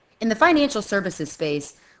In the financial services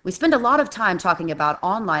space, we spend a lot of time talking about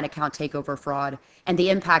online account takeover fraud and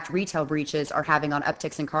the impact retail breaches are having on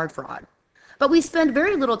upticks in card fraud. But we spend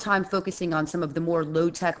very little time focusing on some of the more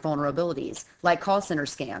low-tech vulnerabilities, like call center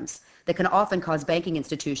scams, that can often cause banking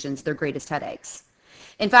institutions their greatest headaches.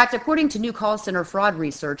 In fact, according to new call center fraud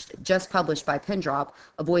research just published by Pindrop,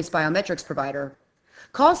 a voice biometrics provider,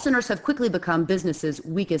 call centers have quickly become businesses'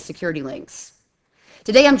 weakest security links.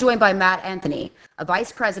 Today, I'm joined by Matt Anthony, a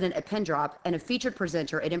vice president at Pindrop and a featured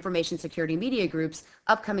presenter at Information Security Media Group's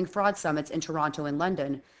upcoming fraud summits in Toronto and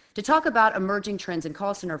London, to talk about emerging trends in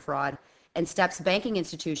call center fraud and steps banking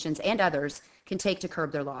institutions and others can take to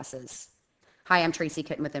curb their losses. Hi, I'm Tracy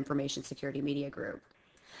Kitten with Information Security Media Group.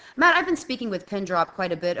 Matt, I've been speaking with Pindrop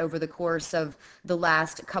quite a bit over the course of the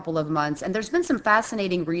last couple of months, and there's been some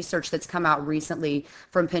fascinating research that's come out recently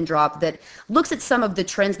from Pindrop that looks at some of the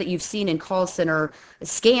trends that you've seen in call center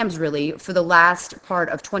scams, really, for the last part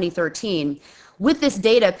of 2013. With this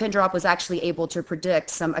data, Pindrop was actually able to predict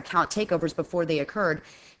some account takeovers before they occurred.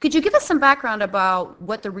 Could you give us some background about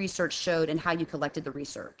what the research showed and how you collected the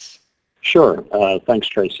research? Sure. Thanks,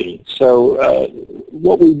 Tracy. So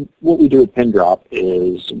what we do at Pindrop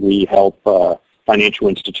is we help financial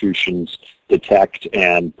institutions detect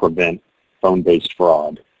and prevent phone-based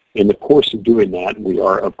fraud. In the course of doing that, we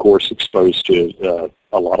are, of course, exposed to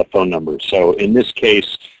a lot of phone numbers. So in this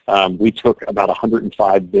case, we took about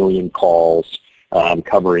 105 billion calls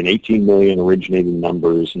covering 18 million originating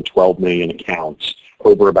numbers and 12 million accounts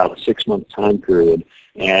over about a 6-month time period.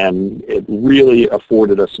 And it really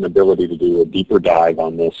afforded us an ability to do a deeper dive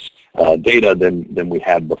on this data than we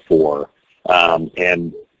had before.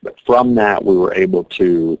 And from that, we were able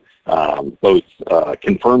to both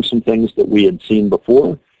confirm some things that we had seen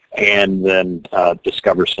before and then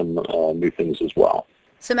discover some new things as well.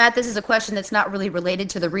 So Matt, this is a question that's not really related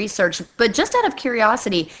to the research, but just out of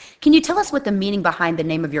curiosity, can you tell us what the meaning behind the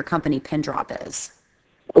name of your company, Pindrop, is?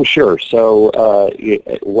 Oh, sure. So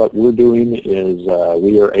what we're doing is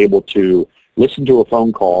we are able to listen to a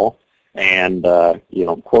phone call and,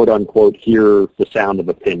 quote unquote, hear the sound of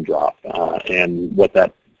a pin drop. And what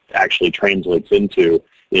that actually translates into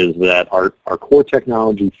is that our core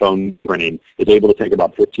technology, phone printing, is able to take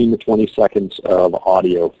about 15 to 20 seconds of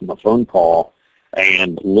audio from a phone call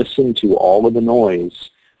and listen to all of the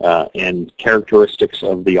noise and characteristics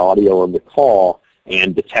of the audio of the call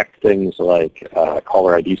and detect things like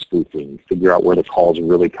caller ID spoofing, figure out where the calls are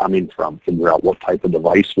really coming from, figure out what type of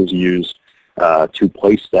device was used to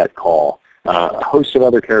place that call, a host of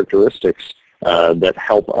other characteristics that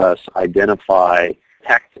help us identify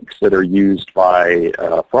tactics that are used by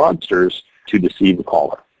fraudsters to deceive the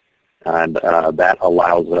caller. And that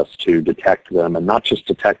allows us to detect them, and not just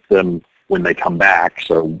detect them when they come back.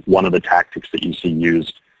 So one of the tactics that you see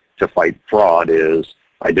used to fight fraud is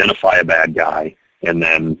identify a bad guy, and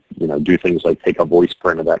then do things like take a voice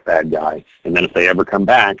print of that bad guy, and then if they ever come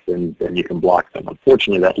back, then you can block them.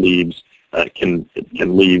 Unfortunately, that can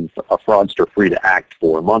leave a fraudster free to act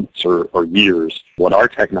for months or years. What our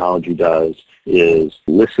technology does is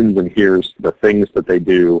listens and hears the things that they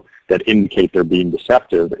do that indicate they're being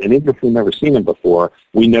deceptive, and even if we've never seen them before,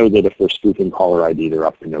 we know that if they're spoofing caller ID, they're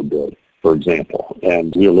up to no good, for example.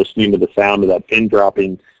 And we're listening to the sound of that pin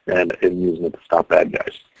dropping and using it to stop bad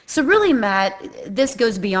guys. So really, Matt, this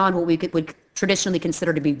goes beyond what we would traditionally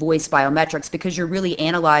consider to be voice biometrics, because you're really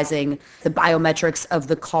analyzing the biometrics of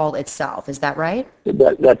the call itself. Is that right?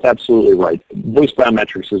 That's absolutely right. Voice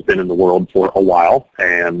biometrics has been in the world for a while,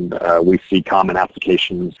 and we see common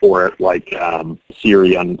applications for it, like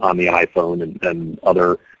Siri on the iPhone and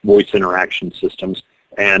other voice interaction systems.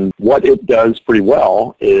 And what it does pretty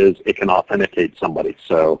well is it can authenticate somebody.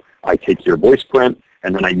 So I take your voice print,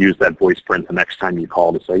 and then I use that voice print the next time you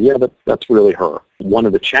call to say, yeah, that's really her. One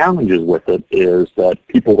of the challenges with it is that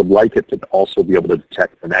people would like it to also be able to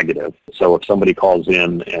detect the negative. So if somebody calls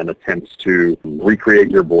in and attempts to recreate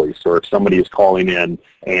your voice, or if somebody is calling in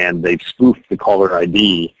and they've spoofed the caller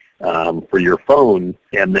ID for your phone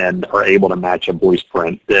and then are able to match a voice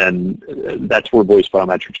print, then that's where voice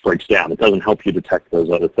biometrics breaks down. It doesn't help you detect those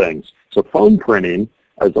other things. So phone printing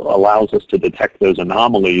allows us to detect those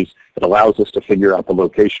anomalies. It allows us to figure out the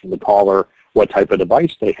location of the caller, what type of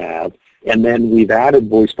device they have, and then we've added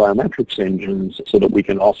voice biometrics engines so that we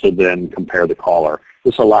can also then compare the caller.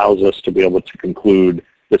 This allows us to be able to conclude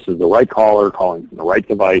this is the right caller calling from the right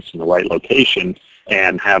device in the right location,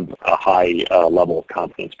 and have a high level of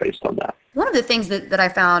confidence based on that. One of the things that I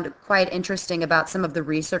found quite interesting about some of the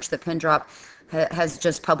research that Pindrop has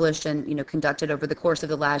just published and conducted over the course of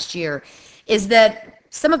the last year is that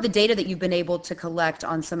some of the data that you've been able to collect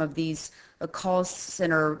on some of these call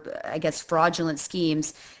center, fraudulent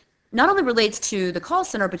schemes not only relates to the call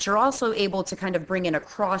center, but you're also able to kind of bring in a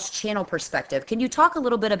cross-channel perspective. Can you talk a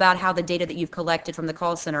little bit about how the data that you've collected from the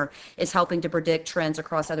call center is helping to predict trends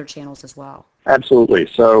across other channels as well? Absolutely.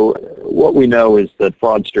 So what we know is that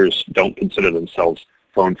fraudsters don't consider themselves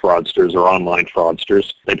phone fraudsters or online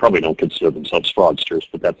fraudsters. They probably don't consider themselves fraudsters,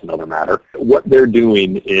 but that's another matter. What they're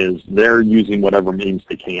doing is they're using whatever means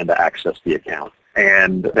they can to access the account.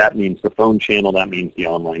 And that means the phone channel, that means the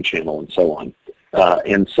online channel, and so on.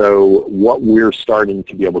 And so what we're starting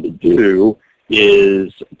to be able to do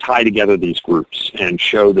is tie together these groups and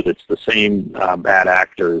show that it's the same bad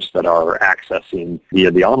actors that are accessing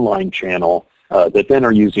via the online channel that then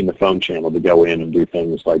are using the phone channel to go in and do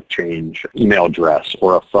things like change email address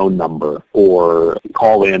or a phone number or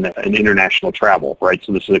call in an international travel, right?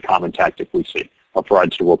 So this is a common tactic we see. A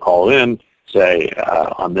fraudster will call in, say,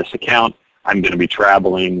 on this account, I'm going to be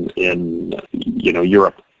traveling in,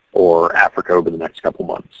 Europe or Africa over the next couple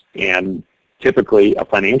months. And typically a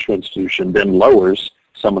financial institution then lowers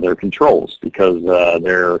some of their controls because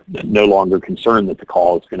they're no longer concerned that the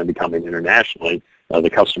call is going to be coming internationally. The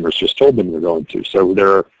customers just told them they're going to. So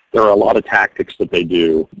there are a lot of tactics that they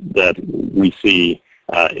do that we see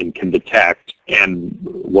and can detect. And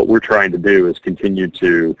what we're trying to do is continue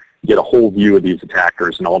to get a whole view of these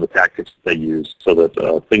attackers and all the tactics that they use so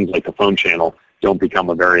that things like the phone channel don't become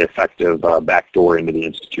a very effective backdoor into the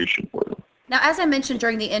institution for them. Now, as I mentioned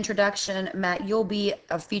during the introduction, Matt, you'll be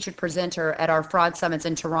a featured presenter at our fraud summits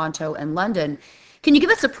in Toronto and London. Can you give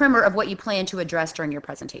us a primer of what you plan to address during your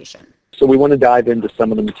presentation? So we want to dive into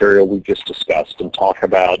some of the material we've just discussed and talk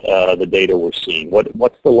about the data we're seeing.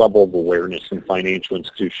 What's the level of awareness in financial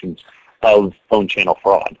institutions of phone channel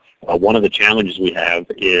fraud? One of the challenges we have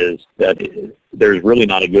is that there's really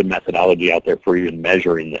not a good methodology out there for even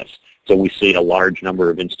measuring this. So we see a large number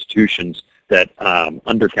of institutions that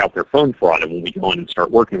undercount their phone fraud, and when we go in and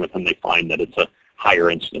start working with them, they find that it's a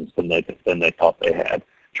higher incidence than they thought they had.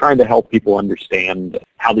 Trying to help people understand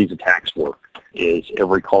how these attacks work. Is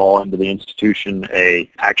every call into the institution an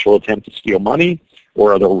actual attempt to steal money,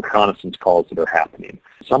 or are there reconnaissance calls that are happening?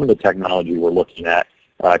 Some of the technology we're looking at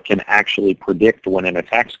can actually predict when an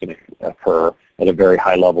attack's going to occur at a very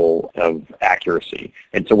high level of accuracy.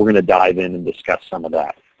 And so we're going to dive in and discuss some of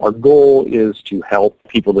that. Our goal is to help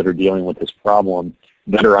people that are dealing with this problem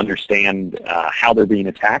better understand how they're being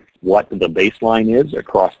attacked, what the baseline is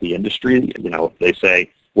across the industry. If they say,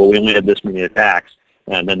 well, we only had this many attacks,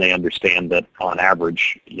 and then they understand that on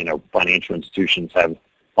average, financial institutions have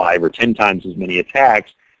 5 or 10 times as many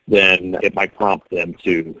attacks, then it might prompt them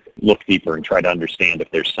to look deeper and try to understand if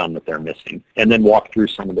there's some that they're missing. And then walk through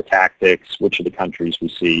some of the tactics, which of the countries we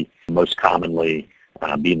see most commonly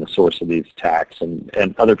being the source of these attacks,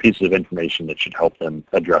 and other pieces of information that should help them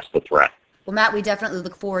address the threat. Well, Matt, we definitely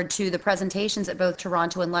look forward to the presentations at both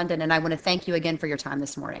Toronto and London, and I want to thank you again for your time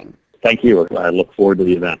this morning. Thank you. I look forward to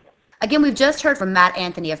the event. Again, we've just heard from Matt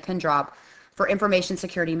Anthony of Pindrop. For Information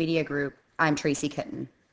Security Media Group, I'm Tracy Kitten.